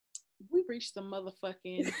we reached the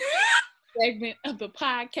motherfucking segment of the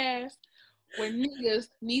podcast where niggas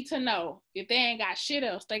need to know if they ain't got shit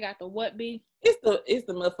else, they got the what be. It's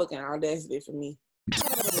the motherfucking audacity for me.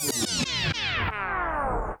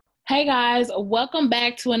 Hey guys, welcome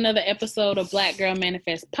back to another episode of Black Girl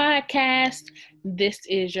Manifest Podcast. This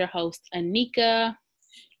is your host, Anika.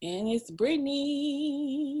 And it's Brittany.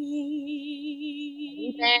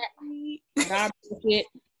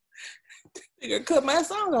 You cut my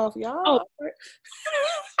song off, y'all. Oh.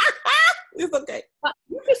 It's okay.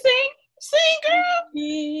 You can sing. Sing, girl.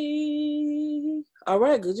 All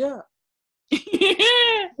right, good job.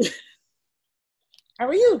 How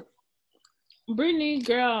are you? Brittany,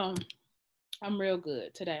 girl, I'm real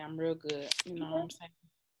good today. I'm real good. You know what I'm saying?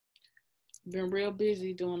 Been real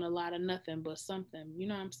busy doing a lot of nothing but something. You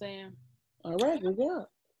know what I'm saying? All right, good job.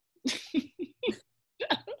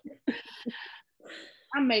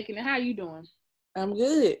 I'm making it. How you doing? I'm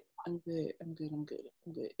good. I'm good.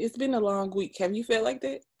 It's been a long week. Have you felt like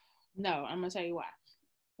that? No, I'm gonna tell you why.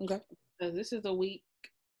 Okay. So this is a week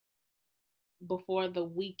before the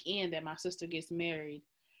weekend that my sister gets married,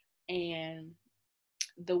 and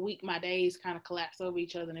the week my days kind of collapsed over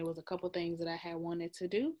each other, and there was a couple things that I had wanted to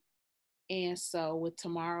do, and so with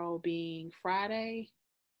tomorrow being Friday,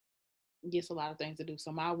 just a lot of things to do.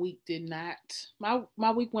 So my week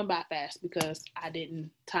my week went by fast because I didn't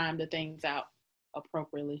time the things out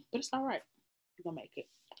appropriately, but it's all right. We're gonna make it,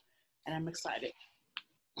 and I'm excited.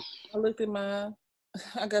 I looked at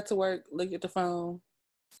I got to work, looked at the phone.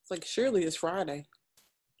 It's like, surely it's Friday.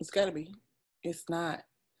 It's gotta be. It's not.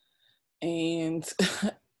 And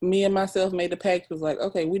me and myself made a pact, was like,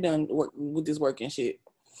 okay, we done work with this working shit.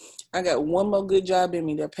 I got one more good job in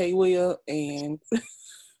me that pay well, and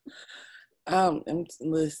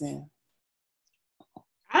listen.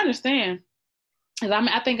 I understand.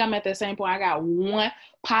 I think I'm at the same point. I got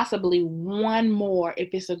possibly one more if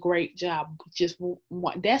it's a great job. Just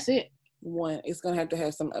one. That's it. One. It's going to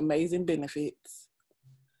have some amazing benefits.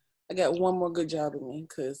 I got one more good job in me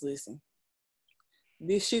because, listen,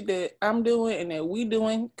 this shit that I'm doing and that we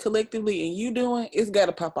doing collectively and you doing, it's got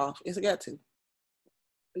to pop off. It's got to.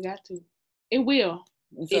 It got to. It will.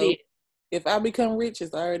 So it is. If I become rich,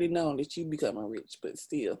 it's already known that you becoming rich, but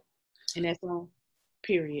still. And that's on.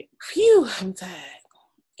 Period. Phew, I'm tired.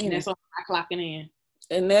 And that's on clocking in.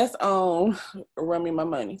 And that's on run me my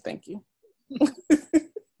money. Thank you.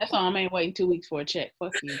 That's on. I ain't waiting 2 weeks for a check.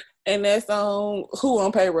 Fuck you. And that's on who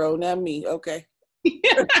on payroll, not me. Okay.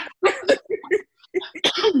 Yeah.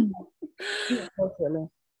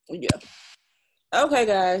 Okay,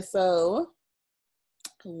 guys. So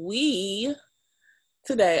we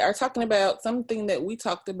today are talking about something that we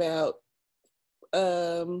talked about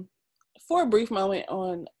for a brief moment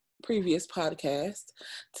on previous podcast.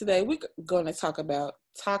 Today we're going to talk about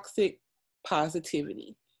toxic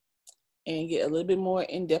positivity and get a little bit more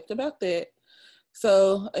in depth about that.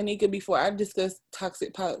 So, Anika, before I discuss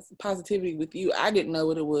toxic positivity with you, I didn't know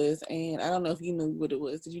what it was, and I don't know if you knew what it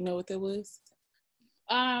was. Did you know what that was?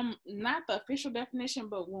 Not the official definition,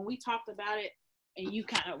 but when we talked about it, and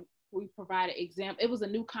we provided example. It was a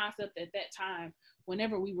new concept at that time.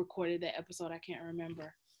 Whenever we recorded that episode, I can't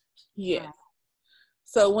remember. Yeah.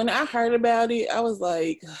 So when I heard about it, I was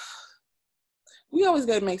like, we always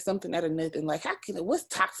got to make something out of nothing. Like, what's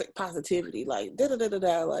toxic positivity? Like,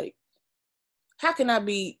 da-da-da-da-da. Like, how can I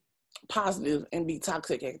be positive and be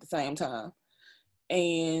toxic at the same time?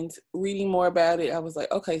 And reading more about it, I was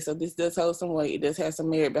like, okay, so this does hold some weight. It does have some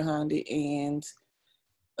merit behind it. And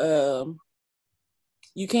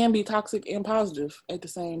you can be toxic and positive at the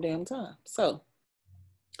same damn time. So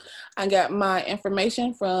I got my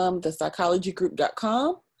information from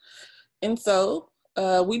thepsychologygroup.com. And so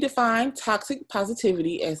we define toxic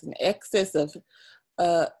positivity as excessive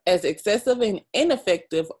and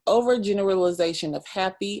ineffective overgeneralization of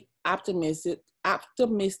happy,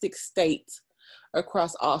 optimistic states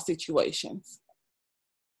across all situations.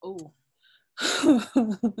 Ooh.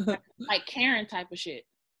 Like Karen type of shit.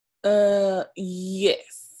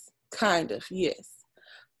 Yes. Kind of, yes.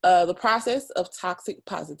 The process of toxic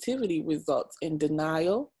positivity results in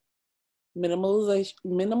denial, minimalization,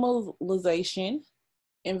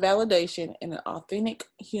 invalidation, and an authentic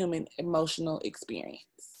human emotional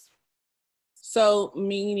experience. So,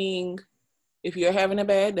 meaning, if you're having a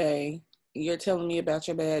bad day, you're telling me about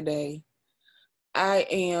your bad day, I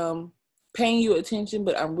am paying you attention,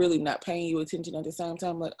 but I'm really not paying you attention at the same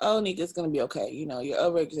time. Like, oh, nigga, it's going to be okay. You know, you're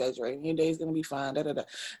over-exaggerating. Your day's going to be fine. Da-da-da.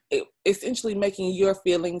 Essentially making your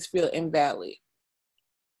feelings feel invalid.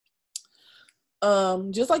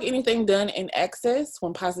 Just like anything done in excess,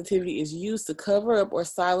 when positivity is used to cover up or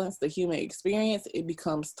silence the human experience, it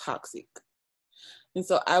becomes toxic. And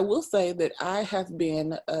so I will say that I have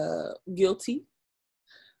been guilty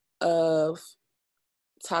of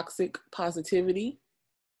toxic positivity.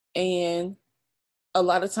 And a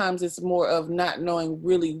lot of times it's more of not knowing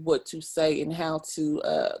really what to say and how to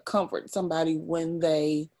comfort somebody when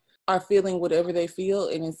they are feeling whatever they feel.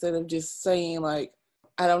 And instead of just saying like,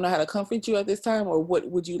 I don't know how to comfort you at this time, or what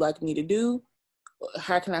would you like me to do?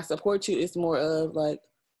 How can I support you? It's more of like,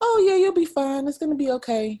 oh yeah, you'll be fine. It's going to be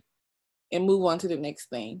okay. And move on to the next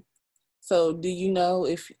thing. So do you know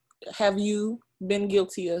have you been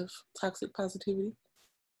guilty of toxic positivity?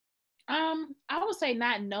 I would say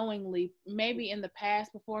not knowingly, maybe in the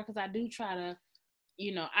past before, because I do try to,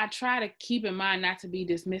 I try to keep in mind not to be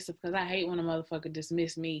dismissive, because I hate when a motherfucker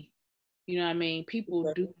dismiss me. You know what I mean?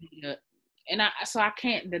 People do and so I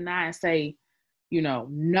can't deny and say,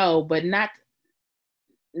 no, but not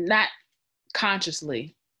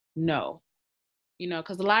consciously, no.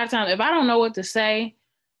 Because a lot of times if I don't know what to say,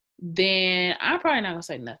 then I'm probably not gonna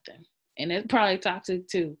say nothing. And it's probably toxic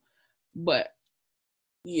too. But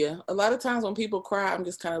yeah, a lot of times when people cry, I'm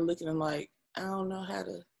just kind of looking and like, I don't know how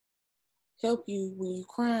to help you when you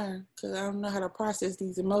crying, because I don't know how to process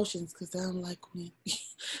these emotions, because I don't like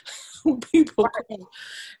when people cry.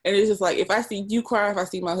 And it's just like, if I see you cry, if I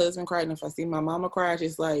see my husband cry, and if I see my mama cry, it's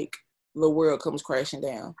just like the world comes crashing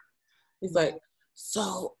down. It's like,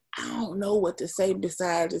 so I don't know what to say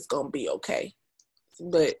besides it's gonna be okay.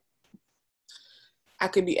 But I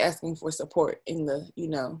could be asking for support in the,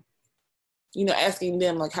 asking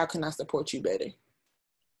them like, how can I support you better?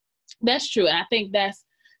 That's true. And I think that's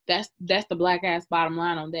the black ass bottom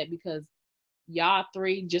line on that, because y'all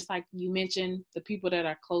three, just like you mentioned, the people that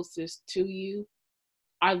are closest to you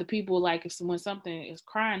are the people, like, when something is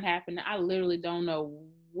crying happening, I literally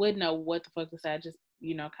wouldn't know what the fuck to say. I just,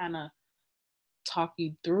 kind of talk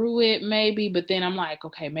you through it maybe, but then I'm like,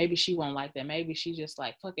 okay, maybe she won't like that. Maybe she just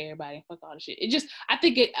like, fuck everybody and fuck all the shit. I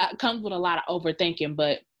think it comes with a lot of overthinking,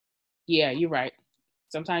 but yeah, you're right.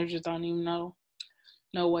 Sometimes you just don't even know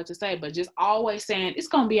what to say, but just always saying it's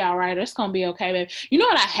gonna be all right, or it's gonna be okay, babe. You know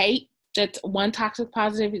what I hate? That's one toxic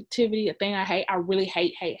positivity, a thing I hate. I really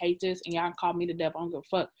hate this, and y'all can call me the devil, I don't give a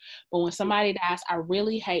fuck. But when somebody dies, I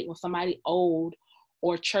really hate when somebody old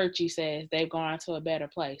or churchy says they've gone to a better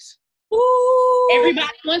place. Ooh. Everybody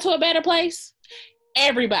went to a better place.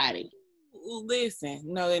 Everybody. Listen,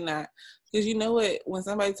 no, they're not. Because you know what? When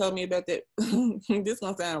somebody told me about that, this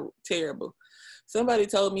gonna sound terrible. Somebody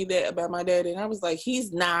told me that about my daddy, and I was like,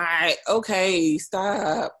 he's not. Okay,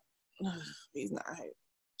 stop. He's not.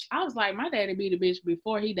 I was like, my daddy beat a bitch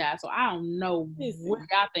before he died, so I don't know where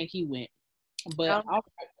y'all think he went. But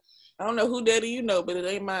I don't know who daddy you know, but it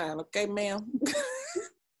ain't mine. Okay, ma'am.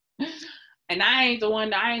 And I ain't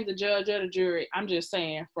the judge or the jury. I'm just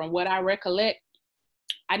saying, from what I recollect,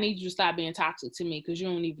 I need you to stop being toxic to me, because you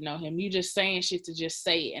don't even know him. You just saying shit to just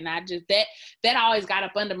say it. And I just, that always got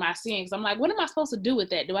up under my skin, because I'm like, what am I supposed to do with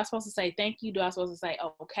that? Do I supposed to say thank you? Do I supposed to say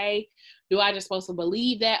okay? Do I just supposed to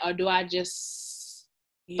believe that? Or do I just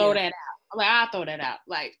throw that out? I'm like, I'll throw that out.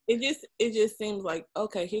 Like, it just seems like,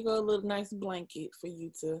 okay, here go a little nice blanket for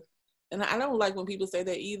you to, and I don't like when people say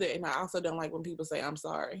that either. And I also don't like when people say, I'm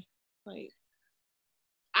sorry. Like,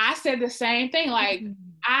 I said the same thing. Like,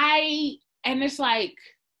 and it's like,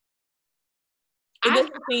 it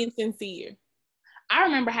doesn't seem sincere. I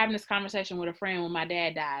remember having this conversation with a friend when my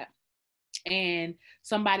dad died, and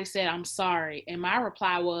somebody said, I'm sorry. And my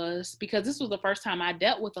reply was, because this was the first time I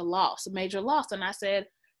dealt with a major loss. And I said,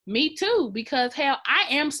 me too, because hell,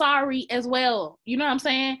 I am sorry as well. You know what I'm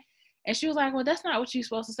saying? And she was like, well, that's not what you're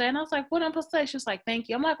supposed to say. And I was like, what am I supposed to say? She was like, thank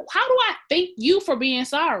you. I'm like, how do I thank you for being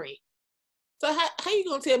sorry? So how you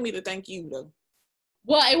gonna tell me to thank you though?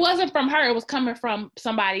 Well, it wasn't from her. It was coming from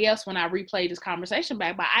somebody else when I replayed this conversation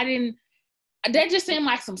back. But that just seemed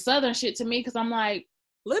like some Southern shit to me, because I'm like,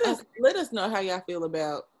 let us know how y'all feel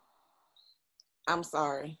about I'm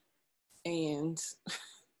sorry and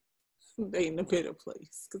they in a better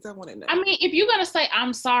place, because I want to know. I mean, if you're gonna say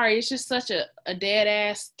I'm sorry, it's just such a dead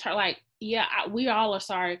ass like, yeah, we all are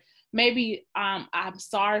sorry. Maybe I'm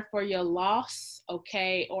sorry for your loss,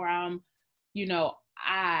 okay? Or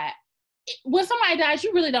when somebody dies,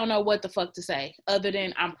 you really don't know what the fuck to say other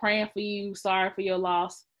than I'm praying for you, sorry for your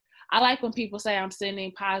loss. I like when people say I'm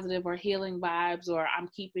sending positive or healing vibes, or I'm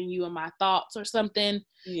keeping you in my thoughts or something.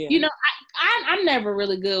 Yeah. I'm never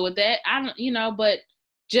really good with that. But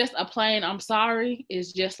just a plain I'm sorry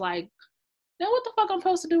is just like, now what the fuck I'm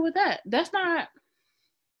supposed to do with that? That's not.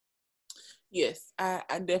 Yes, I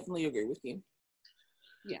definitely agree with you.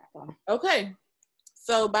 Yeah. Okay.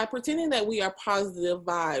 So by pretending that we are positive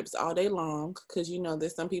vibes all day long, because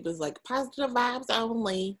there's some people's like positive vibes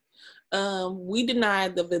only, we deny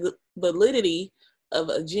the validity of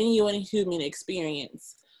a genuine human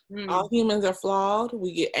experience. All humans are flawed.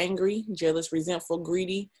 We get angry, jealous, resentful,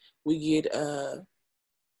 greedy. We get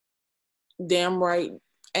damn right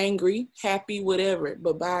angry, happy, whatever.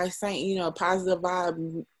 But by saying, positive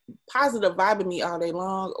vibing me all day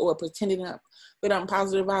long, or pretending that I'm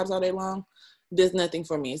positive vibes all day long, does nothing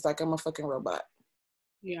for me. It's like I'm a fucking robot.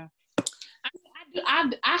 Yeah. I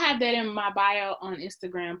have that in my bio on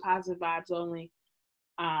Instagram, positive vibes only.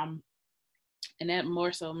 And that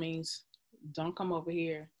more so means don't come over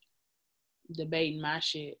here debating my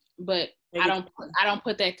shit. But I don't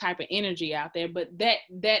put that type of energy out there. But that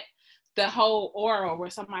the whole aura where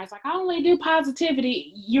somebody's like, I only do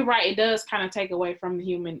positivity. You're right. It does kind of take away from the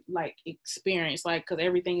human like experience, like, because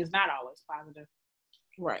everything is not always positive.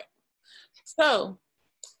 Right. So,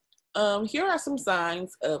 here are some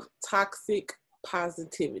signs of toxic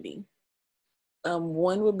positivity.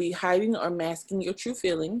 One would be hiding or masking your true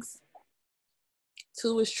feelings.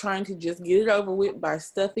 2 is trying to just get it over with by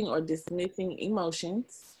stuffing or dismissing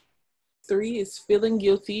emotions. 3 is feeling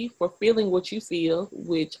guilty for feeling what you feel,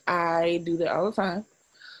 which I do that all the time.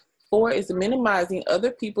 4 is minimizing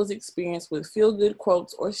other people's experience with feel-good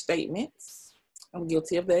quotes or statements. I'm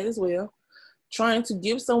guilty of that as well. Trying to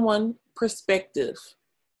give someone perspective.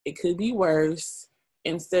 It could be worse,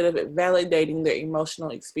 instead of it validating their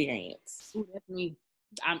emotional experience. Ooh, that's me.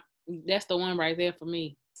 That's the one right there for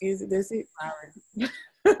me. Is it? That's it? Sorry.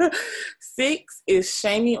 6 is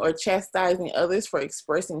shaming or chastising others for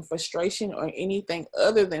expressing frustration or anything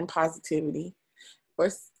other than positivity.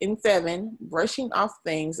 And 7, brushing off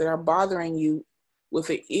things that are bothering you with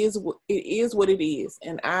it is what it is.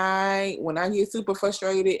 And when I get super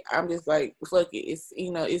frustrated, I'm just like, fuck it. It's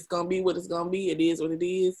it's gonna be what it's gonna be. It is what it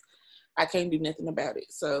is. I can't do nothing about it.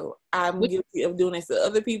 So I'm guilty of doing it to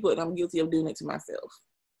other people, and I'm guilty of doing it to myself.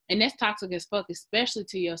 And that's toxic as fuck, especially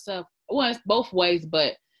to yourself. Well, it's both ways,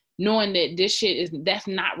 but knowing that this shit that's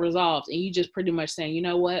not resolved, and you just pretty much saying, you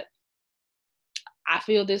know what, I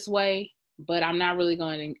feel this way, but I'm not really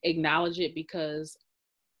going to acknowledge it because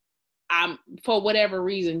for whatever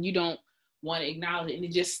reason, you don't want to acknowledge it, and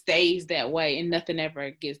it just stays that way, and nothing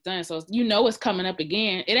ever gets done. So it's coming up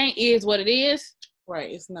again. It ain't is what it is.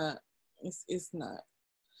 Right. It's not. It's not.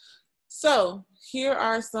 So here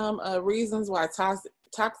are some reasons why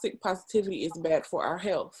toxic positivity is bad for our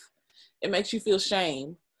health. It makes you feel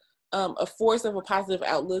shame. A force of a positive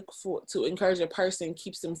outlook to encourage a person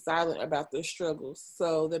keeps them silent about their struggles.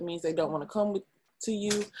 So that means they don't want to come to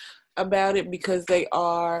you about it because they're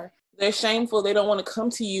shameful. They don't want to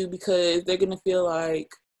come to you because they're going to feel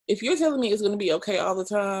like, if you're telling me it's going to be okay all the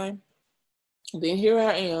time, then here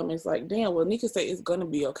I am. It's like, damn, well, Nika said it's going to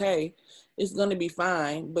be okay. It's going to be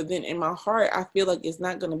fine. But then in my heart, I feel like it's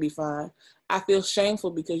not going to be fine. I feel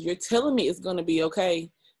shameful because you're telling me it's going to be okay,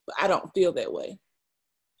 but I don't feel that way.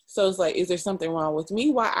 So it's like, is there something wrong with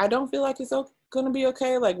me? Why I don't feel like it's going to be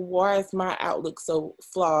okay? Like, why is my outlook so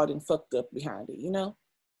flawed and fucked up behind it,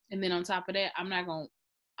 And then on top of that, I'm going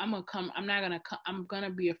to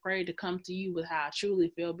be afraid to come to you with how I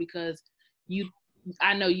truly feel because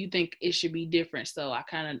I know you think it should be different. So I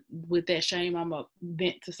kind of, with that shame, I'm going to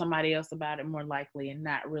vent to somebody else about it more likely and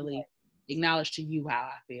not really acknowledge to you how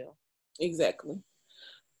I feel. Exactly.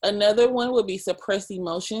 Another one would be suppress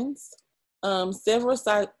emotions. Several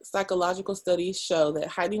psychological studies show that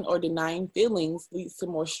hiding or denying feelings leads to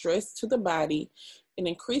more stress to the body and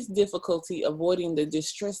increased difficulty avoiding the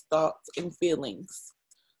distressed thoughts and feelings.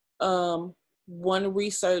 One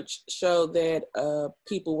research showed that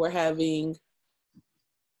people were having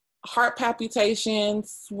heart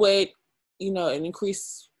palpitations, sweat, an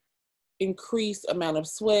increased amount of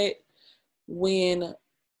sweat when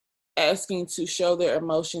asking to show their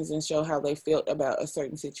emotions and show how they felt about a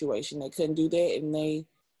certain situation. They couldn't do that, and they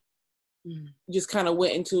just kind of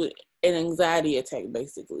went into an anxiety attack,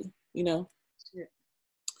 basically, Yeah.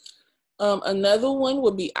 Another one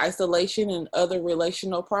would be isolation and other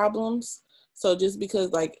relational problems. So just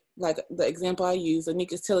because like the example I use,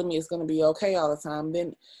 Anika's telling me it's going to be okay all the time,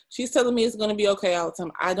 then she's telling me it's going to be okay all the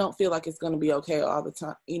time. I don't feel like it's going to be okay all the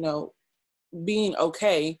time, being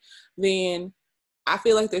okay, then I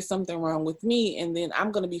feel like there's something wrong with me. And then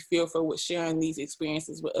I'm going to be fearful with sharing these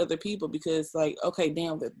experiences with other people because like, okay,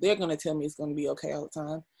 damn, that they're going to tell me it's going to be okay all the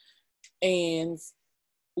time. And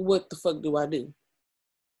what the fuck do I do?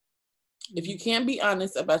 If you can't be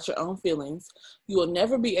honest about your own feelings, you will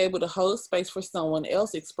never be able to hold space for someone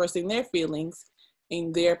else expressing their feelings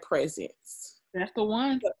in their presence. That's the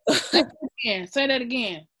one. Say that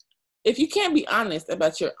again. If you can't be honest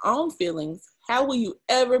about your own feelings, how will you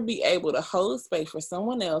ever be able to hold space for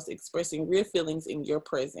someone else expressing real feelings in your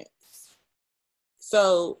presence?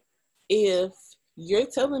 So if you're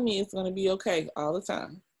telling me it's going to be okay all the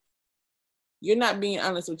time, you're not being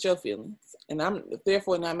honest with your feelings, and I'm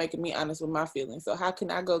therefore not making me honest with my feelings. So how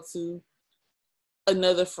can I go to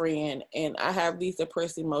another friend and I have these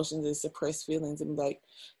suppressed emotions and suppressed feelings and be like,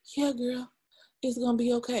 yeah, girl, it's going to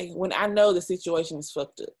be okay, when I know the situation is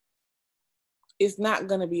fucked up? It's not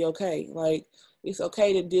going to be okay. Like, it's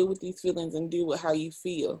okay to deal with these feelings and deal with how you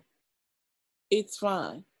feel. It's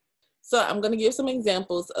fine. So I'm going to give some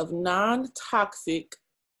examples of non-toxic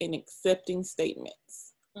and accepting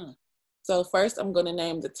statements. So first, I'm going to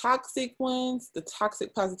name the toxic ones, the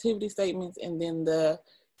toxic positivity statements, and then the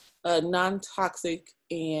non-toxic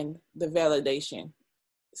and the validation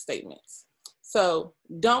statements. So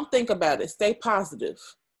don't think about it. Stay positive.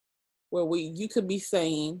 Where you could be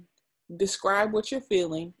saying, describe what you're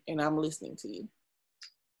feeling, and I'm listening to you.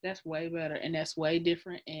 That's way better, and that's way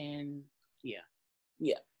different. And yeah.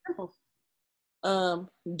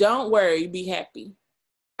 Don't worry, be happy.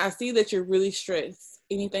 I see that you're really stressed.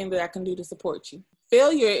 Anything that I can do to support you.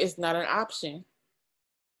 Failure is not an option.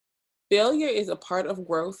 Failure is a part of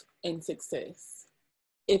growth and success.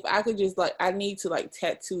 If I could just I need to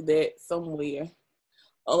tattoo that somewhere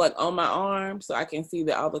or on my arm so I can see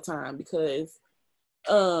that all the time, because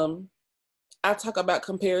I talk about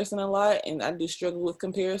comparison a lot, and I do struggle with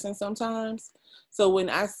comparison sometimes. So when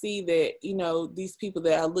I see that, these people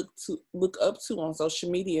that I look up to on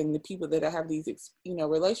social media and the people that I have these,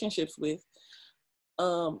 relationships with,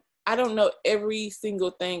 I don't know every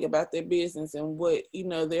single thing about their business and what,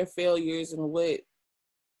 their failures and what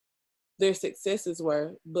their successes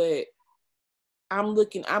were, but I'm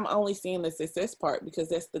only seeing the success part because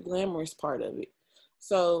that's the glamorous part of it.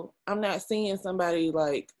 So I'm not seeing somebody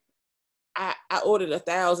I ordered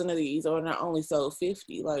 1,000 of these and I only sold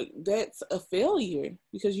 50. That's a failure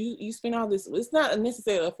because you spent all this. It's not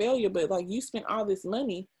necessarily a failure, but you spent all this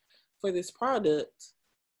money for this product,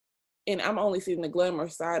 and I'm only seeing the glamour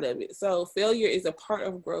side of it. So failure is a part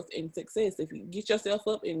of growth and success. If you get yourself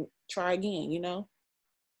up and try again,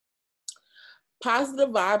 Positive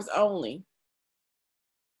vibes only.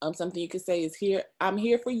 Something you could say is I'm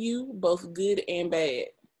here for you, both good and bad.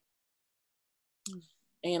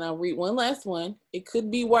 And I'll read one last one. It could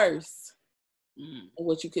be worse.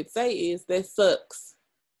 What you could say is, that sucks.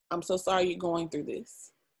 I'm so sorry you're going through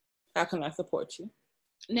this. How can I support you?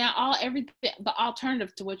 Now, the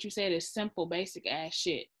alternative to what you said is simple, basic ass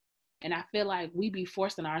shit. And I feel like we be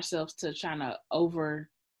forcing ourselves to trying to over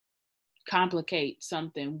complicate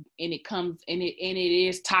something, and it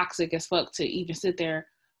is toxic as fuck to even sit there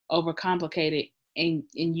overcomplicate it and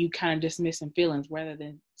you kind of dismissing feelings rather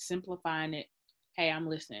than simplifying it. Hey, I'm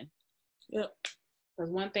listening. Yep.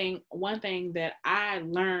 Because one thing that I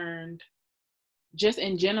learned just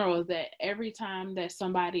in general is that every time that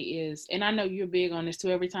somebody is, and I know you're big on this too,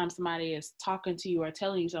 every time somebody is talking to you or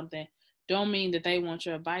telling you something, don't mean that they want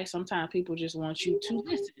your advice. Sometimes people just want you to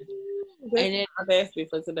listen. That's my best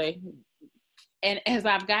for today. And as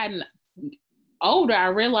I've gotten older, I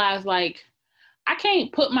realized I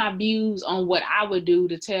can't put my views on what I would do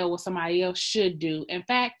to tell what somebody else should do. In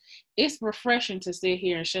fact, it's refreshing to sit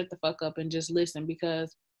here and shut the fuck up and just listen,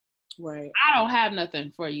 because right. I don't have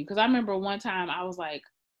nothing for you. Because I remember one time I was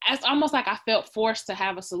it's almost like I felt forced to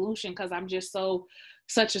have a solution because I'm just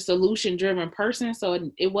such a solution driven person.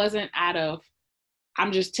 So it wasn't out of,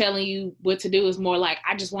 I'm just telling you what to do. It's more like,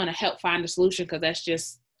 I just want to help find a solution because that's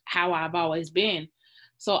just how I've always been.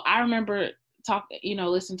 So I remember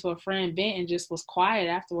listen to a friend vent and just was quiet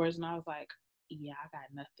afterwards. And I was like, yeah, I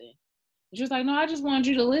got nothing. And she was like, no, I just wanted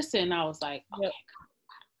you to listen. And I was like, okay. Yep.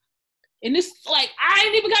 And this, I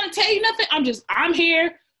ain't even got to tell you nothing. I'm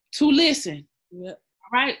here to listen. Yep.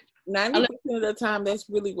 Right? 90% of the time, that's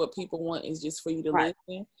really what people want, is just for you to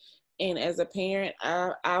listen. And as a parent,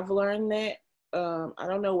 I've learned that. I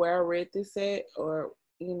don't know where I read this at, or,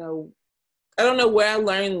 I don't know where I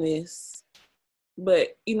learned this.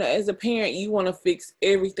 But, as a parent, you want to fix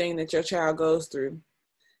everything that your child goes through.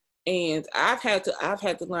 And I've had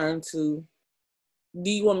to learn to,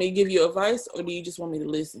 do you want me to give you advice, or do you just want me to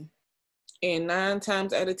listen? And 9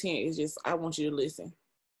 times out of 10, it's just, I want you to listen.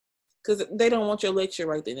 Because they don't want your lecture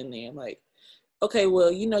right then and there. Okay,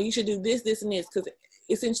 well, you should do this, this, and this. Because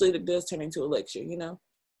essentially it does turn into a lecture,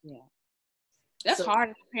 Yeah. That's hard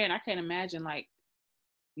as a parent. I can't imagine,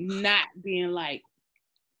 not being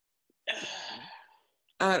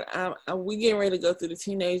we getting ready to go through the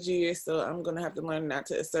teenage years, so I'm going to have to learn not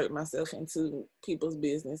to assert myself into people's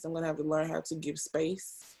business. I'm going to have to learn how to give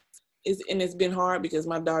space it's been hard because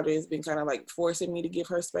my daughter has been kind of like forcing me to give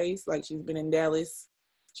her space. Like she's been in Dallas.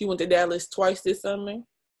 She went to Dallas twice this summer.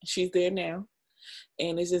 She's there now.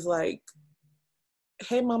 And it's just like,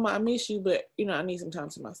 hey, mama, I miss you, but, you know, I need some time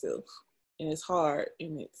to myself. And it's hard.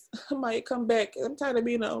 And I might come back. I'm tired of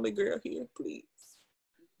being the only girl here, please.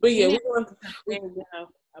 But yeah,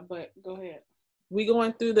 but go ahead. We're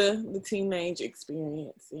going through the teenage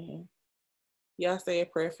experience. And y'all say a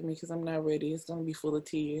prayer for me because I'm not ready. It's going to be full of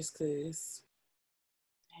tears because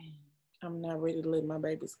I'm not ready to let my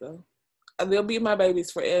babies go. They'll be my babies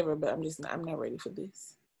forever, but I'm not ready for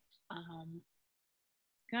this. I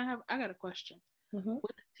got a question. Mm-hmm.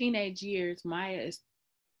 With the teenage years, Maya is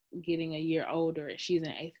getting a year older. She's in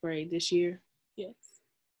 8th grade this year. Yes.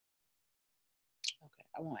 Okay,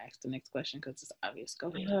 I won't ask the next question because it's obvious. Go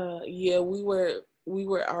ahead. Yeah, we were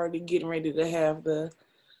already getting ready to have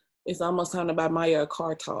it's almost time to buy Maya a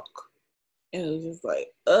car talk. And it was just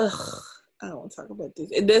like, ugh, I don't want to talk about this.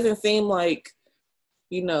 It doesn't seem like,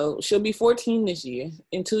 you know, she'll be 14 this year.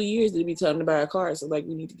 In 2 years, it'll be time to buy a car. So, like,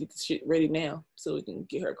 we need to get this shit ready now so we can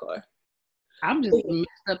get her car. I'm just messed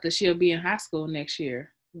up that she'll be in high school next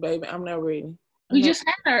year. Baby, I'm not ready. We just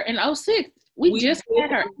had her in 2006. We just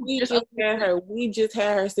had her. We just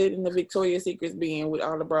had her sit in the Victoria's Secret bin with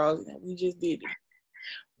all the bras in it. We just did it.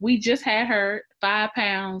 We just had her 5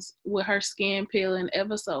 pounds with her skin peeling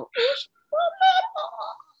ever so.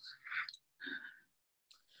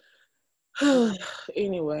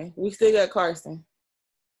 Anyway, we still got Carson.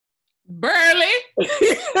 Barely.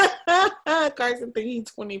 Carson think he's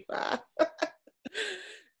 25.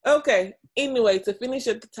 Okay. Anyway, to finish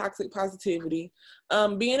up the toxic positivity,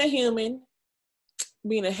 being a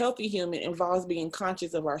healthy human involves being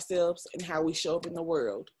conscious of ourselves and how we show up in the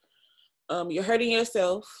world. You're hurting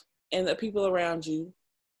yourself and the people around you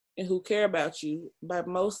and who care about you by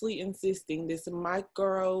mostly insisting this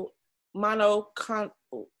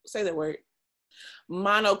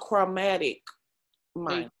monochromatic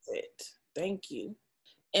mindset. Thank you.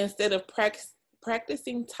 Instead of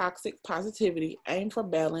practicing toxic positivity, aim for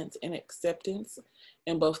balance and acceptance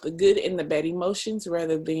in both the good and the bad emotions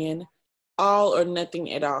rather than all or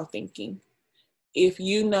nothing at all thinking. If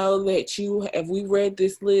you know that if we read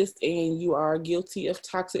this list and you are guilty of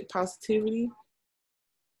toxic positivity,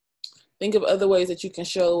 think of other ways that you can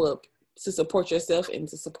show up to support yourself and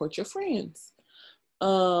to support your friends.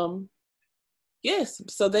 Yes,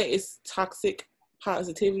 so that is toxic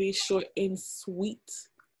positivity, short and sweet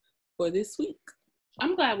for this week.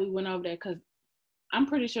 I'm glad we went over that because I'm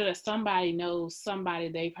pretty sure that somebody knows somebody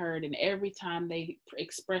they've heard, and every time they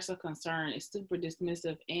express a concern, it's super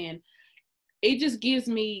dismissive, and it just gives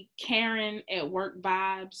me Karen at work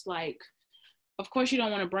vibes. Like, of course, you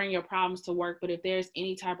don't want to bring your problems to work, but if there's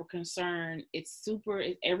any type of concern,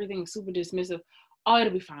 everything's super dismissive. Oh,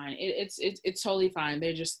 it'll be fine. It's totally fine.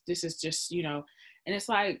 This is just, you know, and it's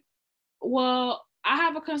like, well, I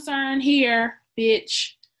have a concern here,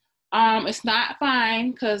 bitch. It's not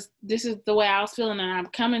fine because this is the way I was feeling, and I'm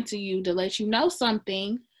coming to you to let you know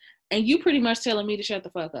something, and you pretty much telling me to shut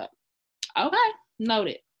the fuck up. Okay,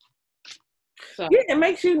 noted. So. Yeah, it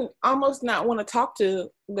makes you almost not want to talk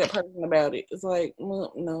to that person about it. It's like,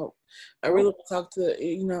 well, no, I really want to talk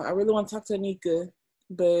to Anika,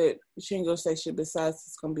 but she ain't gonna say shit besides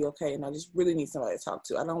it's gonna be okay, and I just really need somebody to talk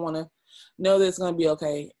to. I don't want to know that it's gonna be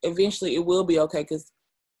okay. Eventually, it will be okay because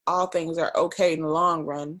all things are okay in the long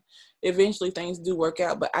run. Eventually, things do work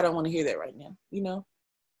out, but I don't want to hear that right now. You know.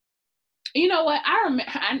 You know what? I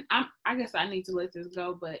remember. I guess I need to let this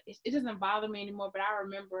go, but it doesn't bother me anymore. But I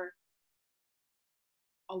remember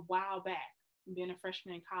a while back being a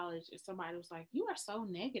freshman in college, and somebody was like, "You are so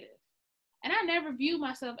negative," and I never viewed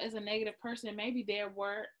myself as a negative person. Maybe there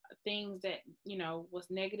were things that, you know, was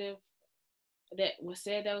negative that was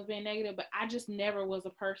said that was being negative, but I just never was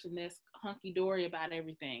a person that's hunky-dory about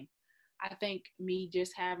everything. I think me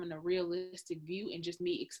just having a realistic view and just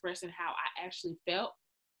me expressing how I actually felt,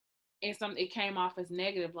 and it came off as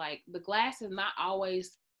negative. Like, the glass is not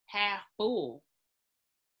always half full.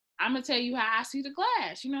 I'm gonna tell you how I see the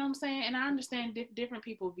glass, you know what I'm saying? And I understand different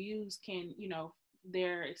people's views can, you know,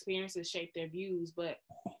 their experiences shape their views, but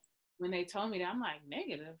when they told me that, I'm like,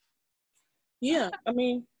 negative. Yeah, I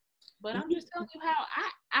mean, but I'm just telling you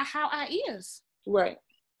how I is. Right.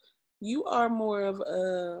 You are more of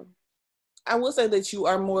I will say that you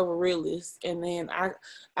are more of a realist, and then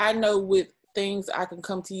I know with things I can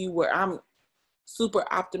come to you where I'm super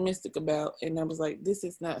optimistic about, and I was like, this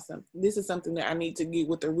is something that I need to get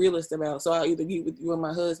with the realist about. So I'll either get with you or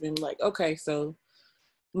my husband, like, okay, so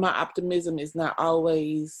my optimism is not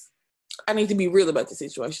always I need to be real about the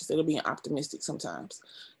situation instead of being optimistic sometimes.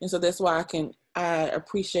 And so that's why I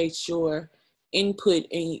appreciate your input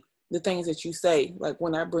and the things that you say, like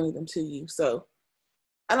when I bring them to you. So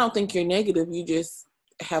I don't think you're negative. You just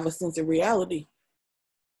have a sense of reality.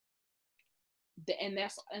 And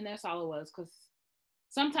that's all it was. Because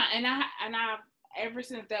sometimes, and I ever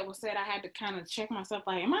since that was said, I had to kind of check myself,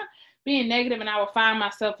 like, am I being negative? And I would find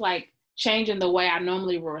myself like changing the way I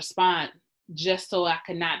normally would respond just so I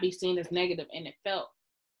could not be seen as negative, and it felt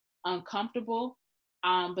uncomfortable.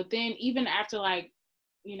 But then even after, like,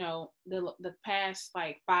 you know, the past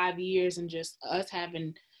like 5 years and just us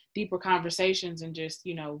having deeper conversations and just,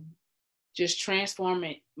 you know, just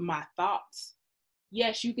transforming my thoughts.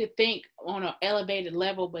 Yes, you could think on an elevated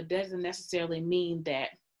level, but doesn't necessarily mean that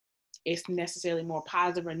it's necessarily more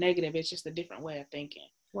positive or negative. It's just a different way of thinking.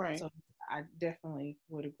 Right. So I definitely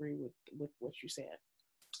would agree with what you said.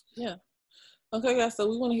 Yeah. Okay, guys. So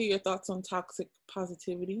we want to hear your thoughts on toxic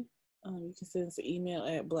positivity. You can send us an email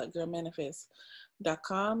at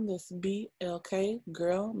blackgirlmanifest.com. That's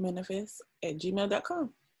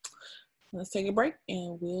blkgirlmanifest@gmail.com. Let's take a break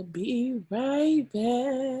and we'll be right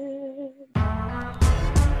back.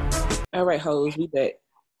 All right, hoes, we back.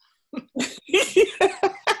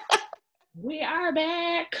 We are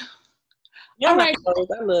back. Y'all all right, hoes.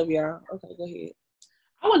 I love y'all. Okay, go ahead.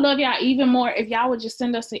 I would love y'all even more if y'all would just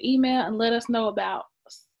send us an email and let us know about,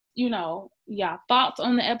 you know, y'all thoughts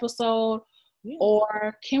on the episode. Yeah.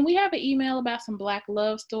 Or can we have an email about some Black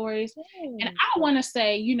love stories? Yeah. And I want to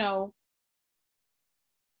say, you know,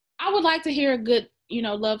 I would like to hear a good, you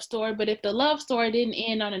know, love story, but if the love story didn't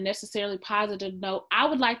end on a necessarily positive note, I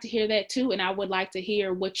would like to hear that too, and I would like to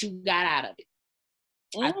hear what you got out of it.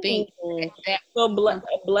 I think so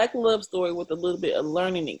black love story with a little bit of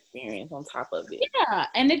learning experience on top of it. Yeah,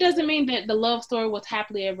 and it doesn't mean that the love story was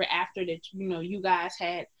happily ever after, that, you know, you guys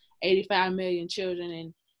had 85 million children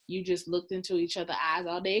and you just looked into each other's eyes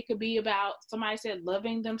all day. It could be about somebody said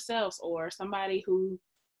loving themselves, or somebody who,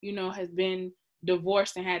 you know, has been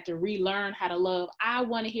divorced and had to relearn how to love. I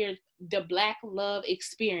want to hear the Black love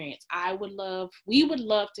experience. We would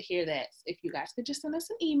love to hear that. If you guys could just send us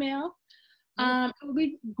an email, it would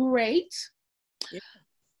be great. Yeah.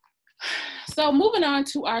 So moving on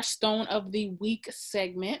to our Stone of the Week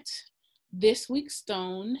segment. This week's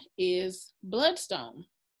stone is bloodstone.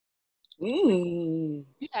 You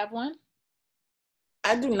have one?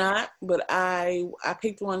 I do not, but I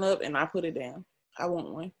picked one up and I put it down. I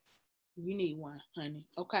want one. You need one, honey.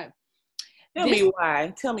 Okay. Tell me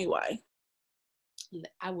why.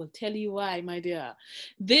 I will tell you why, my dear.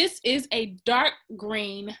 This is a dark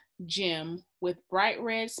green gem with bright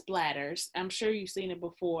red splatters. I'm sure you've seen it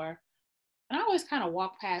before. And I always kind of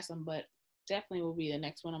walk past them, but definitely will be the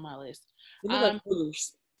next one on my list. It looks like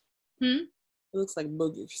boogers. It looks like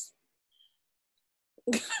boogers.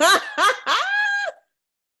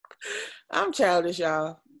 I'm childish,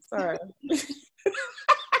 y'all. Sorry.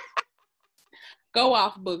 Go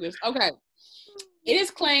off, boogers. Okay. It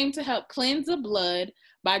is claimed to help cleanse the blood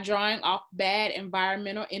by drawing off bad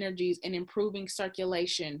environmental energies and improving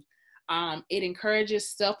circulation. It encourages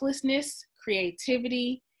selflessness,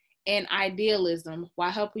 creativity, and idealism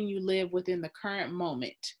while helping you live within the current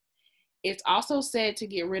moment. It's also said to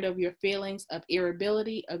get rid of your feelings of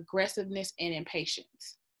irritability, aggressiveness, and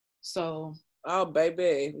impatience. So. Oh,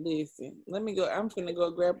 baby, listen. Let me go. I'm finna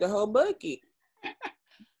go grab the whole bucket.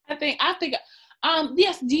 I think.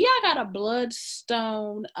 Yes. Do y'all got a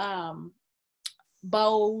bloodstone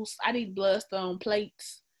bowls? I need bloodstone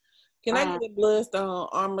plates. Can I get a bloodstone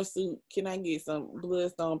armor suit? Can I get some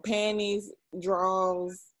bloodstone panties,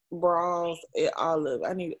 drawers, bras, all of it?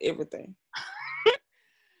 I need everything.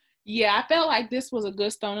 Yeah, I felt like this was a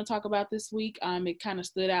good stone to talk about this week. It kind of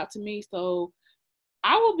stood out to me. So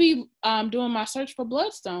I will be doing my search for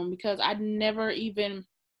bloodstone because I never even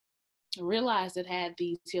realized it had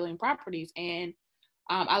these healing properties. And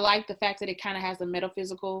I like the fact that it kind of has the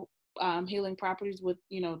metaphysical healing properties with,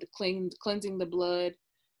 you know, the cleansing the blood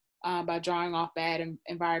by drawing off bad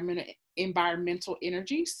environmental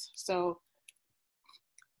energies. So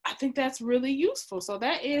I think that's really useful. So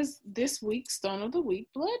that is this week's Stone of the Week,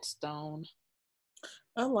 bloodstone.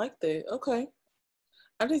 I like that. Okay.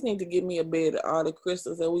 I just need to give me a bed of all the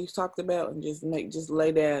crystals that we've talked about and just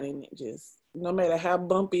lay down in it. Just no matter how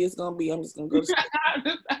bumpy it's gonna be, I'm just gonna go to sleep.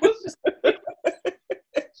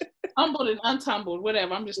 Humbled and untumbled,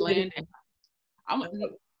 whatever. I'm just laying down.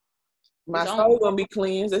 My soul gonna be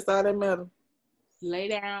cleansed. That's all that matters. Lay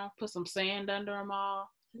down, put some sand under them all.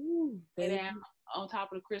 Lay down on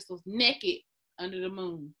top of the crystals, naked under the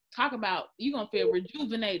moon. Talk about, you gonna feel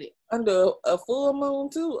rejuvenated. Under a full moon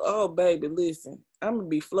too? Oh, baby, listen. I'm gonna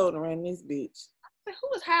be floating around this bitch. Who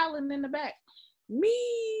was howling in the back? Me.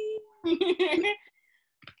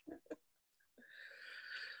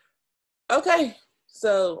 Okay,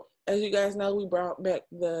 so as you guys know, we brought back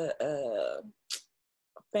the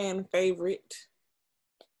fan favorite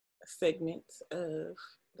segment of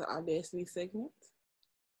the Audacity segment.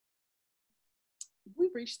 We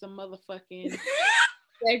reached the motherfucking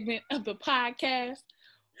segment of the podcast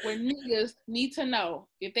where niggas need to know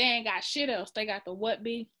if they ain't got shit else, they got the what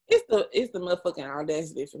be. It's the motherfucking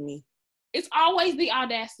Audacity for me. It's always the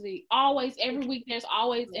Audacity. Always, every week, there's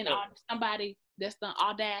always somebody that's done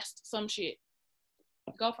audaced some shit.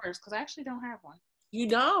 Go first, because I actually don't have one. You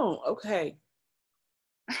don't? Okay.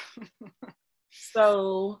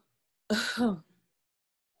 So,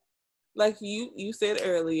 like you said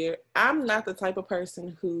earlier, I'm not the type of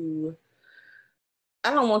person who,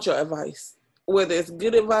 I don't want your advice. Whether it's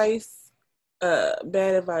good advice,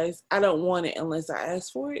 bad advice, I don't want it unless I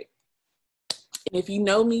ask for it. And if you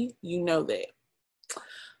know me, you know that.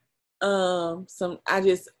 I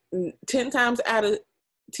just 10 times out of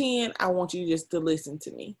 10, I want you just to listen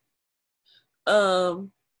to me.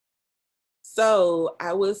 So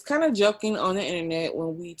I was kind of joking on the internet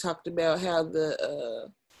when we talked about how the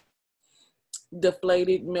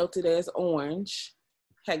deflated, melted ass orange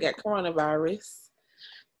had got coronavirus.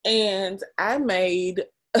 And I made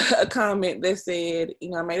a comment that said,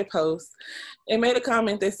 I made a post and made a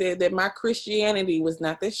comment that said that my Christianity was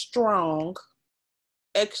not that strong,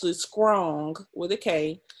 actually strong with a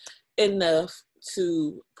K, enough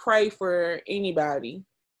to pray for anybody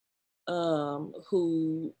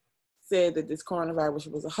who said that this coronavirus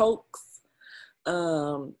was a hoax.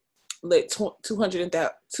 Let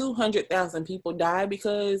 200,000 people die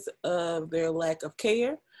because of their lack of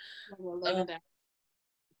care.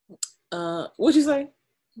 What'd you say?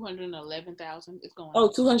 211,000 is going.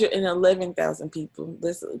 211,000 people.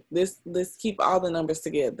 Let's keep all the numbers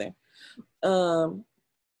together.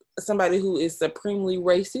 Somebody who is supremely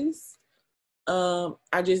racist.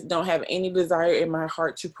 I just don't have any desire in my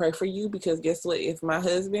heart to pray for you, because guess what? If my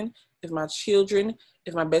husband, if my children,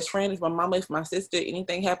 if my best friend, if my mama, if my sister,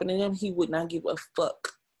 anything happened to them, he would not give a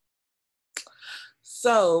fuck.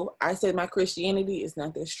 So I said my Christianity is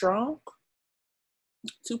not that strong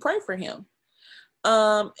to pray for him.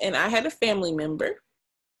 And I had a family member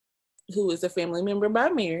who is a family member by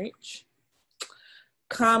marriage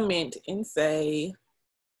comment and say,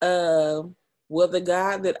 well, the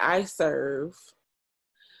God that I serve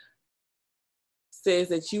says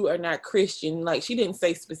that you are not Christian. Like, she didn't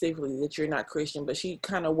say specifically that you're not Christian, but she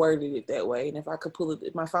kind of worded it that way. And if I could pull it,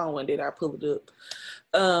 if my phone went dead, I'd pull it up.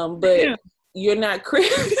 But you're not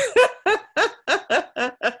Christian.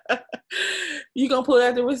 You gonna pull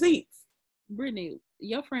out the receipts? Brittany,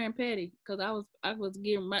 your friend Patty, because I was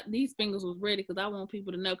getting these fingers was ready because I want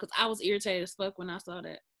people to know, because I was irritated as fuck when I saw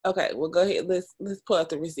that. Okay, well, go ahead. Let's pull out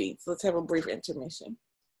the receipts. Let's have a brief intermission.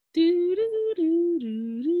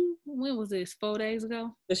 When was this? 4 days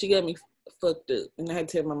ago? So she got me fucked up, and I had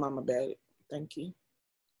to tell my mom about it. Thank you.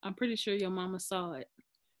 I'm pretty sure your mama saw it.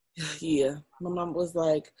 Yeah, my mom was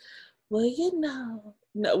like, well, no.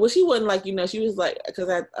 Well, she wasn't like, she was like, because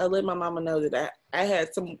I let my mama know that I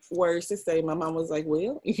had some words to say. My mom was like,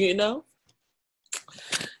 well, you did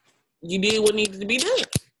what needed to be done.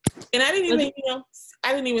 And I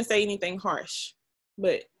didn't even say anything harsh.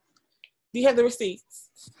 But do you have the receipts?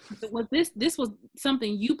 Was this was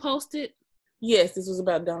something you posted? Yes, this was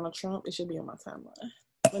about Donald Trump. It should be on my timeline.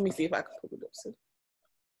 Let me see if I can pull it up.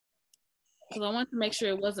 Because I want to make sure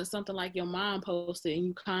it wasn't something like your mom posted and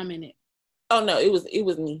you commented. Oh no, it was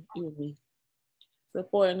me. It was me.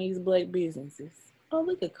 Supporting these black businesses. Oh,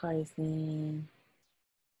 look at Carson.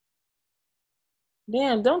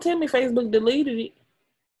 Damn, don't tell me Facebook deleted it.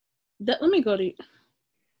 Let me go to it.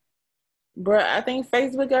 Bruh, I think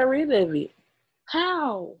Facebook got rid of it.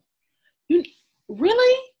 How? You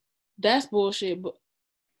really? That's bullshit.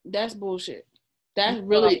 That's bullshit. That's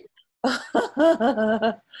really.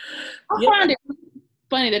 I find it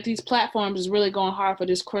funny that these platforms is really going hard for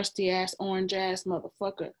this crusty ass, orange ass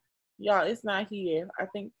motherfucker. Y'all, it's not here. I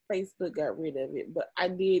think Facebook got rid of it, but I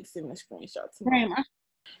did send a screenshot to them.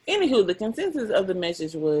 Anywho, the consensus of the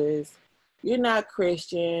message was, you're not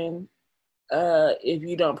Christian if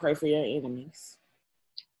you don't pray for your enemies.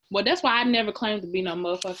 Well, that's why I never claimed to be no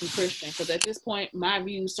motherfucking Christian, because at this point, my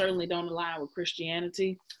views certainly don't align with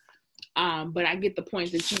Christianity. But I get the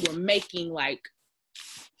point that you were making, like,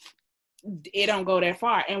 it don't go that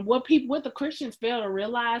far. And what the Christians fail to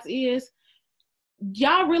realize is,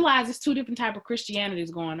 y'all realize it's two different type of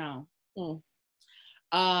Christianities going on.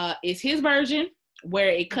 It's his version where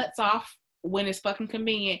it cuts off when it's fucking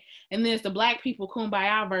convenient. And then it's the black people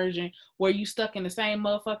kumbaya version where you stuck in the same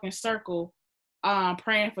motherfucking circle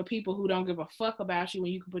praying for people who don't give a fuck about you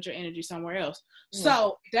when you can put your energy somewhere else. Mm.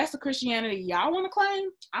 So that's the Christianity y'all want to claim.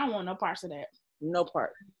 I don't want no parts of that. No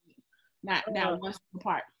part. Not one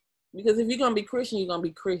part. Because if you're gonna be Christian, you're gonna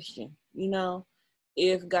be Christian. You know,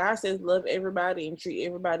 if God says love everybody and treat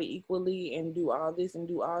everybody equally and do all this and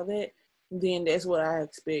do all that, then that's what I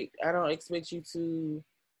expect. I don't expect you to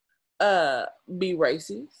be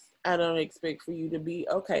racist. I don't expect for you to be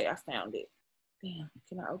okay. I found it. Damn,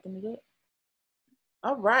 can I open it up?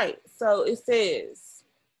 All right. So it says,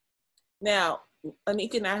 now,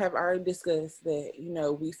 Anika and I have already discussed that, you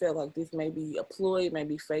know, we felt like this may be a ploy,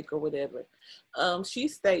 maybe fake or whatever. She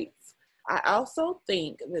states, I also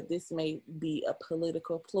think that this may be a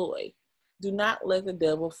political ploy. Do not let the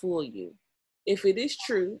devil fool you. If it is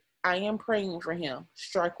true, I am praying for him.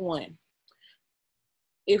 Strike one.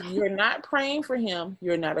 If you're not praying for him,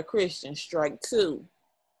 you're not a Christian. Strike two.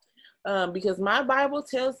 Because my Bible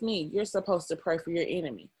tells me you're supposed to pray for your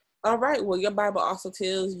enemy. All right, well, your Bible also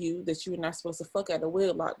tells you that you're not supposed to fuck out a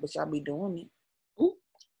wedlock, but y'all be doing it. Ooh.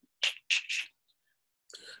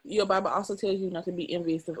 Your Bible also tells you not to be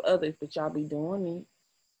envious of others, but y'all be doing it.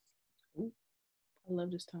 Ooh. I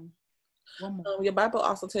love this time. Your Bible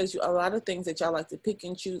also tells you a lot of things that y'all like to pick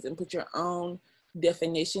and choose and put your own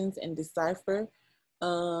definitions and decipher.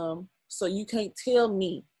 So you can't tell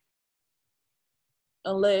me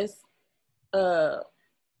unless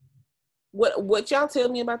what y'all tell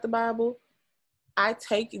me about the Bible, I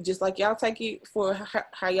take it just like y'all take it for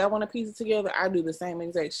how y'all want to piece it together. I do the same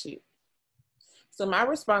exact shit. So my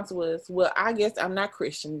response was, well, I guess I'm not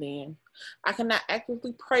Christian then. I cannot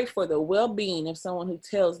actively pray for the well-being of someone who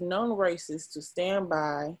tells known racists to stand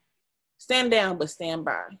down, but stand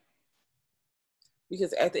by.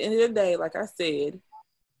 Because at the end of the day, like I said,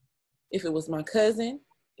 if it was my cousin,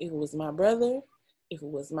 if it was my brother, if it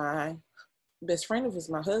was my best friend, if it was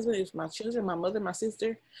my husband, if it was my children, my mother, my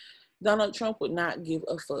sister, Donald Trump would not give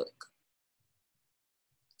a fuck.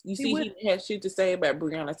 You see, he had shit to say about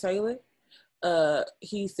Breonna Taylor.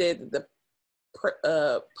 He said that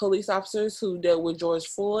the police officers who dealt with George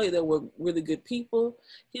Floyd, that were really good people.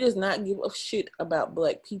 He does not give a shit about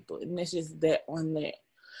black people, and that's just that on that.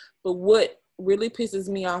 But what really pisses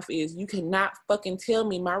me off is you cannot fucking tell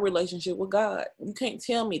me my relationship with God. You can't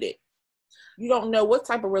tell me that. You don't know what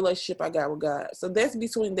type of relationship I got with God. So that's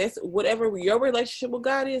whatever your relationship with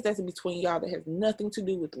God is, that's between y'all. That has nothing to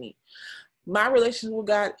do with me. My relationship with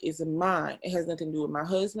God is mine. It has nothing to do with my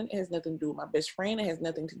husband. It has nothing to do with my best friend. It has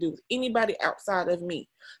nothing to do with anybody outside of me.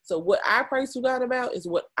 So what I pray to God about is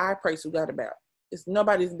what I pray to God about. It's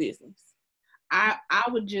nobody's business. I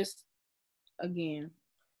would just, again,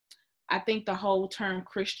 I think the whole term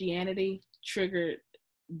Christianity triggered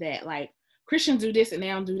that. Like, Christians do this and they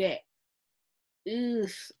don't do that. Ugh,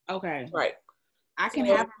 okay. Right. I can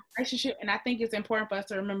have a relationship, and I think it's important for us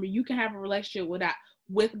to remember you can have a relationship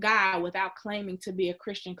with God without claiming to be a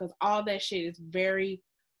Christian, because all that shit is very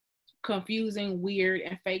confusing, weird,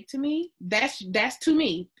 and fake to me. That's to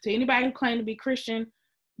me. To anybody who claims to be Christian,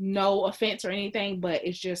 no offense or anything, but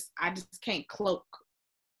it's just, I just can't cloak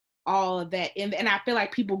all of that. And I feel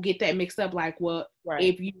like people get that mixed up. Like, well, right.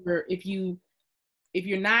 if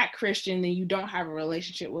you're not Christian, then you don't have a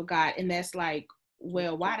relationship with God. And that's like,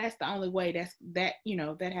 well, why? That's the only way that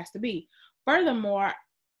has to be. Furthermore,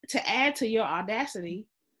 to add to your audacity,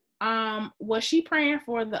 was she praying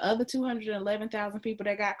for the other 211,000 people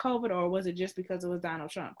that got COVID, or was it just because it was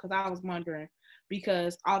Donald Trump? Because I was wondering,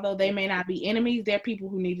 because although they may not be enemies, they're people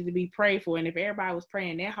who needed to be prayed for. And if everybody was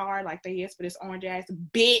praying that hard, like they is for this orange ass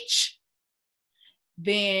bitch,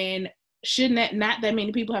 then shouldn't that not that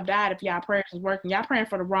many people have died if y'all prayers was working? Y'all praying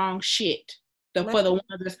for the wrong shit. For the ones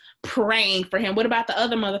that's praying for him. What about the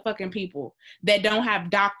other motherfucking people that don't have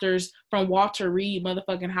doctors from Walter Reed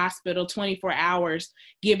motherfucking hospital 24 hours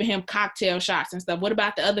giving him cocktail shots and stuff? What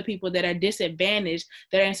about the other people that are disadvantaged,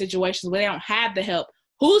 that are in situations where they don't have the help?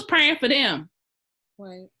 Who's praying for them?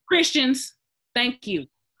 Right. Christians. Thank you.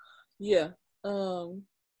 Yeah. I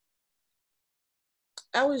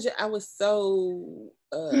was so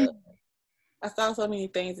I saw so many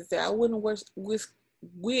things that said I wouldn't wish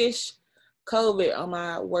COVID on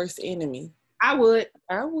my worst enemy. I would.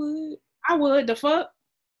 The fuck?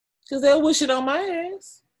 Because they'll wish it on my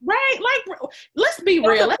ass. Right? Like, let's be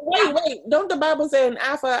real. Wait. Don't the Bible say an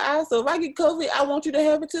eye for an eye? So if I get COVID, I want you to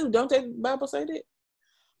have it too. Don't the Bible say that?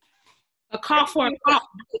 A cough for a cough.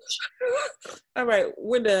 All right,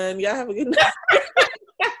 we're done. Y'all have a good night.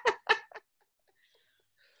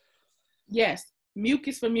 Yes.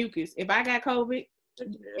 Mucus for mucus. If I got COVID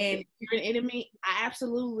and you're an enemy, I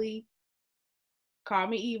absolutely Call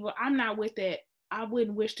me evil. I'm not with that. I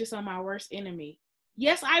wouldn't wish this on my worst enemy.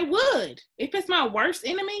 Yes, I would. If it's my worst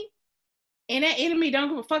enemy and that enemy don't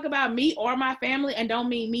give a fuck about me or my family and don't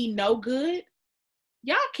mean me no good,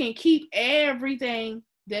 y'all can keep everything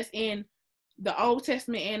that's in the Old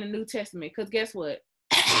Testament and the New Testament. Because guess what?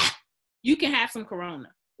 You can have some corona.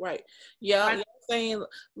 Right. Y'all saying,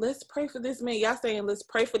 let's pray for this man. Y'all saying, let's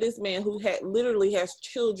pray for this man who literally has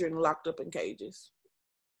children locked up in cages.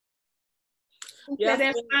 Yeah,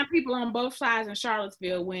 there's fine people on both sides in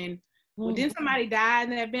Charlottesville when didn't somebody die in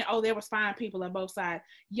that event? Oh, there was fine people on both sides.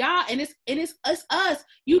 Y'all, and it's us.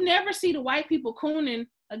 You never see the white people cooning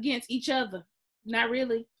against each other. Not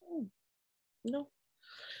really. No.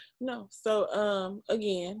 So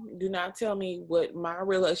again, do not tell me what my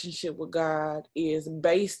relationship with God is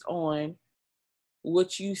based on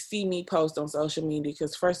what you see me post on social media,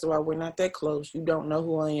 because first of all, we're not that close. You don't know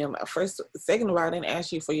who I am. Second of all, I didn't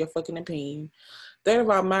ask you for your fucking opinion. Third of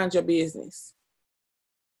all, mind your business.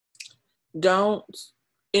 Don't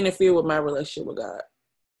interfere with my relationship with God.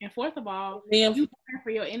 And fourth of all, you praying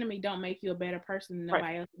for your enemy don't make you a better person than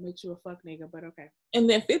nobody else. It makes you a fuck nigga, but okay. And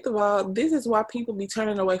then fifth of all, this is why people be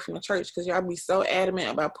turning away from the church, because y'all be so adamant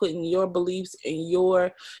about putting your beliefs and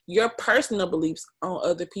your personal beliefs on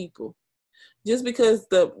other people. Just because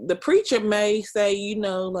the preacher may say, you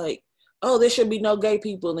know, like, oh, there should be no gay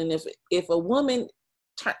people, and if a woman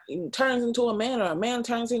turns into a man or a man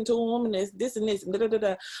turns into a woman, that's this and this and da da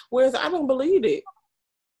da. Whereas I don't believe it.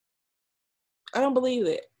 I don't believe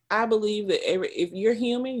that. I believe that if you're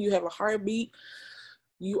human, you have a heartbeat,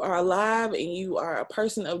 you are alive, and you are a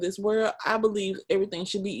person of this world, I believe everything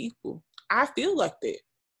should be equal. I feel like that.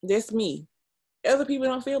 That's me. Other people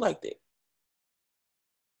don't feel like that.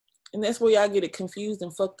 And that's where y'all get it confused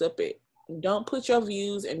and fucked up at. Don't put your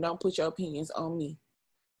views and don't put your opinions on me.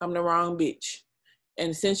 I'm the wrong bitch.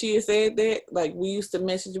 And since she has said that, like, we used to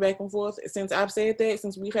message back and forth. Since I've said that,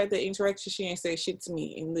 since we've had that interaction, she ain't said shit to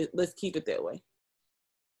me. And let's keep it that way.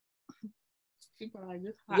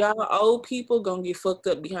 Y'all old people gonna get fucked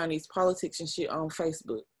up behind these politics and shit on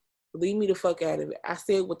Facebook. Leave me the fuck out of it. I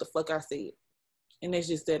said what the fuck I said. And that's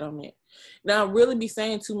just that on that. Now, I really be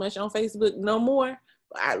saying too much on Facebook no more,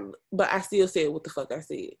 but I still said what the fuck I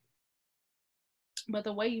said. But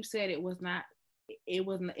the way you said it wasn't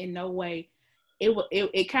in no way.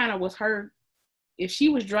 It kind of was her. If she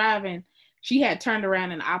was driving, she had turned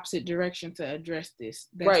around in the opposite direction to address this.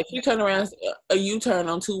 Right. She turned around a U-turn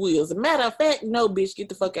on two wheels. As a matter of fact, no, bitch, get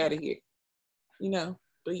the fuck out of here. You know,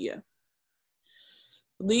 but yeah.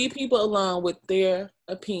 Leave people alone with their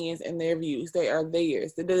opinions and their views. They are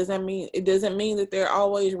theirs. It doesn't mean that they're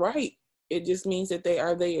always right. It just means that they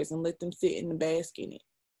are theirs, and let them sit in the basket in it.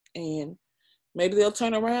 And maybe they'll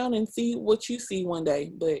turn around and see what you see one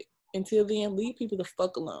day. But until then, leave people the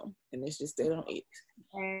fuck alone. And it's just that on it.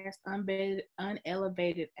 As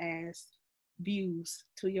unelevated as views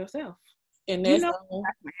to yourself. And that's on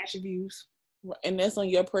views. And that's on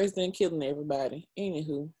your president killing everybody.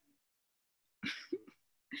 Anywho.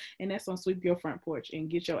 And that's on sweep your front porch and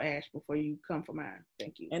get your ash before you come for mine.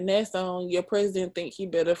 Thank you. And that's on your president think he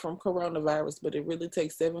better from coronavirus, but it really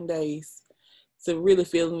takes 7 days to really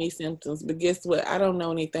feel any symptoms. But guess what? I don't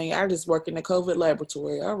know anything. I just work in the COVID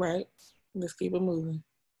laboratory. All right. Let's keep it moving.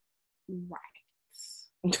 Right.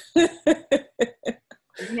 We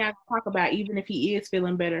have to talk about, even if he is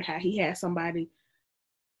feeling better, how he has somebody,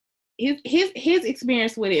 his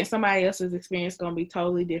experience with it and somebody else's experience going to be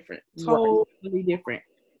totally different. Totally different.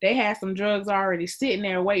 They had some drugs already sitting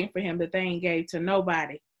there waiting for him that they ain't gave to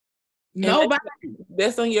nobody. Nobody.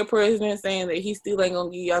 That's on your president saying that he still ain't gonna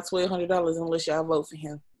give y'all $1,200 unless y'all vote for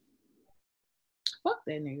him. Fuck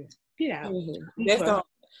that nigga. Get out. Mm-hmm.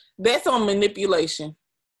 That's on manipulation.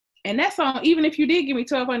 And that's on, even if you did give me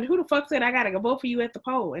 $1,200, who the fuck said I gotta go vote for you at the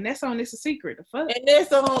poll? And that's on It's a Secret. The fuck. And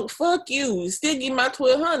that's on fuck you. Still give my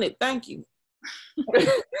 $1,200. Thank you.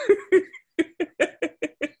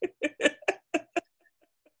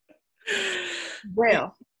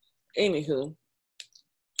 Well, anywho.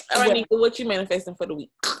 All right, Nika, what you manifesting for the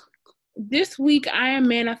week? This week I am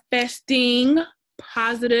manifesting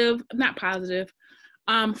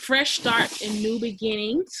fresh starts and new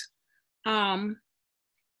beginnings for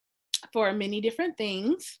many different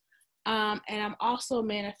things. And I'm also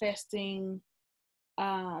manifesting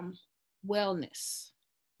wellness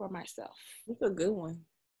for myself. That's a good one.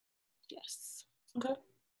 Yes. Okay.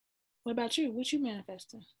 What about you? What you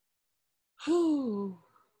manifesting?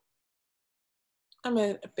 I'm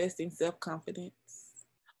manifesting self-confidence.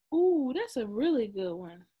 Ooh, that's a really good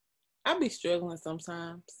one. I be struggling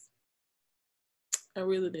sometimes. I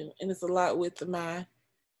really do. And it's a lot with my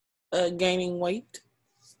gaining weight.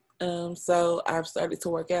 So I've started to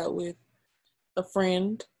work out with a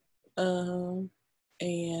friend,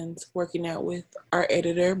 and working out with our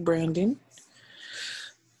editor, Brandon.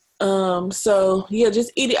 So yeah,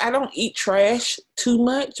 just eat it. I don't eat trash too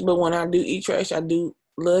much, but when I do eat trash, I do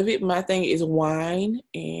love it. My thing is wine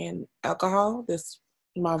and alcohol. That's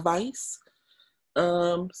my vice.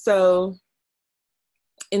 So,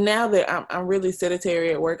 and now that I'm really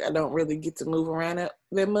sedentary at work, I don't really get to move around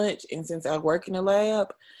that much. And since I work in the lab,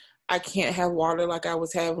 I can't have water like I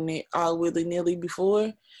was having it all willy-nilly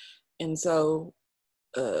before. And so,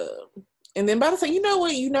 and then by the time,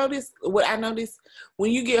 what I notice,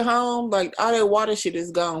 when you get home, like all that water shit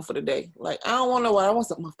is gone for the day. Like, I don't want no water, I want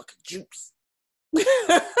some motherfucking juice.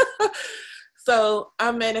 So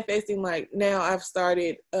I'm manifesting, like, now I've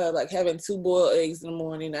started like having 2 boiled eggs in the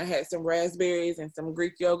morning. I had some raspberries and some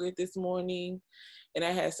Greek yogurt this morning, and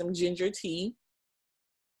I had some ginger tea.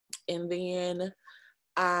 And then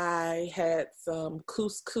I had some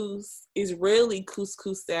couscous, Israeli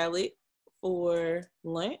couscous salad for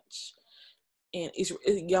lunch. And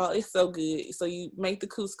y'all, it's so good. So you make the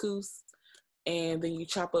couscous, and then you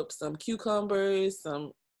chop up some cucumbers,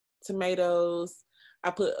 some tomatoes. I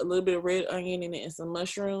put a little bit of red onion in it and some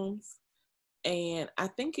mushrooms. And I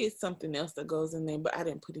think it's something else that goes in there, but I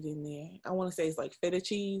didn't put it in there. I want to say it's like feta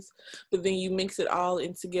cheese. But then you mix it all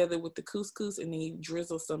in together with the couscous, and then you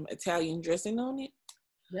drizzle some Italian dressing on it.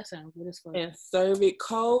 That sounds good as fuck. And serve it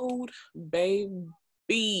cold,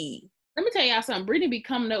 baby. Let me tell y'all something. Brittany be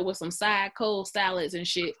coming up with some side cold salads and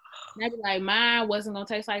shit. And I be like, mine wasn't gonna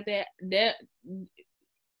taste like that. That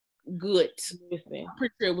good. Listen, I'm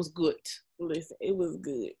pretty sure it was good. Listen, it was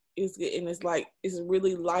good. It's good, and it's like, it's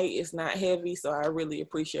really light. It's not heavy, so I really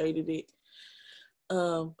appreciated it.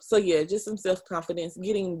 So yeah, just some self-confidence,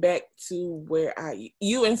 getting back to where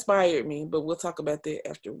you inspired me, but we'll talk about that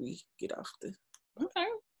after we get off the. Okay.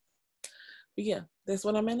 But yeah, that's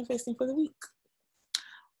what I'm manifesting for the week.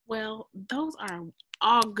 Well, those are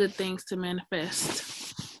all good things to manifest.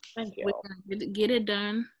 Thank you. We're gonna get it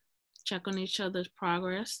done. Check on each other's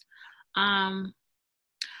progress.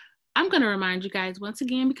 I'm going to remind you guys once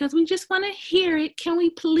again, because we just want to hear it. Can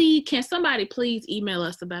somebody please email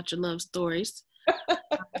us about your love stories?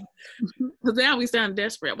 Because now we sound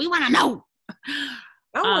desperate. We want to know.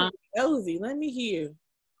 I want to be nosy. Let me hear.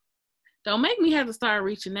 Don't make me have to start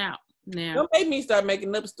reaching out now. Don't make me start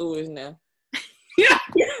making up stories now. Yeah.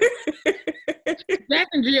 Jack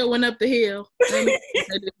and Jill went up the hill.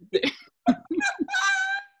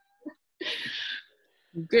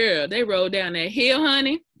 Girl, they rode down that hill,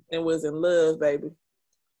 honey. And was in love, baby.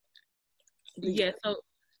 Yeah, so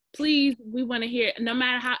please, we want to hear, no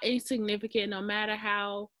matter how insignificant, no matter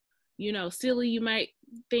how, silly you might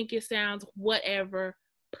think it sounds, whatever,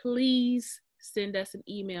 please send us an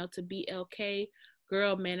email to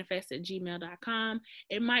blkgirlmanifest@gmail.com.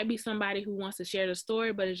 It might be somebody who wants to share the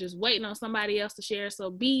story, but is just waiting on somebody else to share.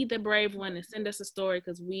 So be the brave one and send us a story,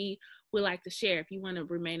 because we would like to share. If you want to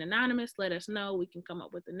remain anonymous, let us know. We can come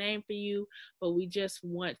up with a name for you, but we just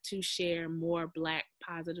want to share more Black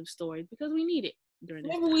positive stories because we need it.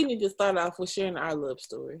 Maybe we need to start off with sharing our love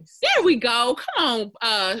stories. There we go. Come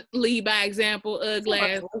on, lead by example,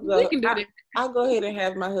 Glass. We can do that. I'll go ahead and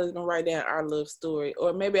have my husband write down our love story,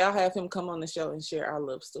 or maybe I'll have him come on the show and share our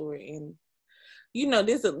love story. And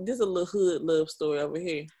this a little hood love story over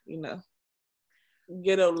here.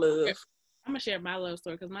 Ghetto love. I'm gonna share my love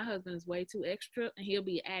story because my husband is way too extra, and he'll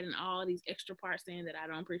be adding all these extra parts in that I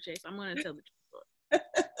don't appreciate. So I'm gonna tell the truth.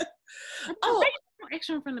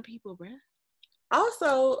 Extra in front of people, bruh.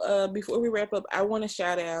 Also, before we wrap up, I want to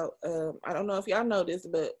shout out, I don't know if y'all know this,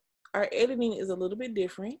 but our editing is a little bit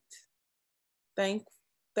different. Thank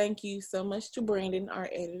you so much to Brandon, our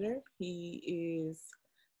editor. He is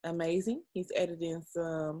amazing. He's editing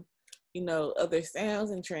some, other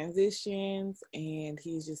sounds and transitions, and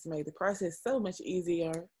he's just made the process so much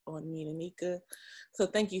easier on me and Anika. So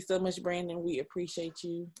thank you so much, Brandon. We appreciate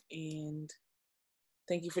you, and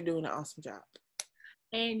thank you for doing an awesome job.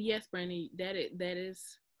 And yes, Brandy, that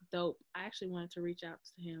is dope. I actually wanted to reach out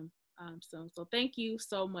to him soon. So thank you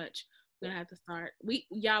so much. We're gonna have to start. We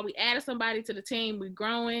added somebody to the team. We're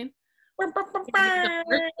growing.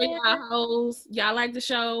 Y'all like the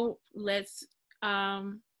show? Let's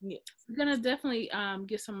we're gonna definitely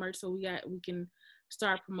get some merch so we can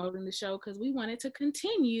start promoting the show, because we want it to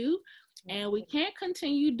continue, and we can't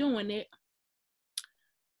continue doing it.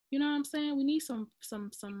 You know what I'm saying? We need some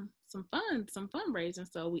fundraising.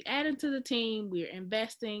 So we added to the team. We're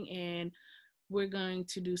investing, and we're going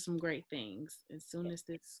to do some great things as soon as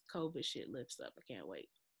this COVID shit lifts up. I can't wait.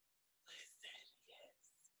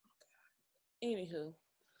 Anywho,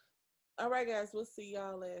 All right, guys. We'll see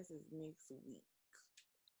y'all next week.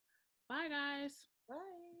 Bye, guys.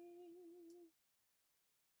 Bye.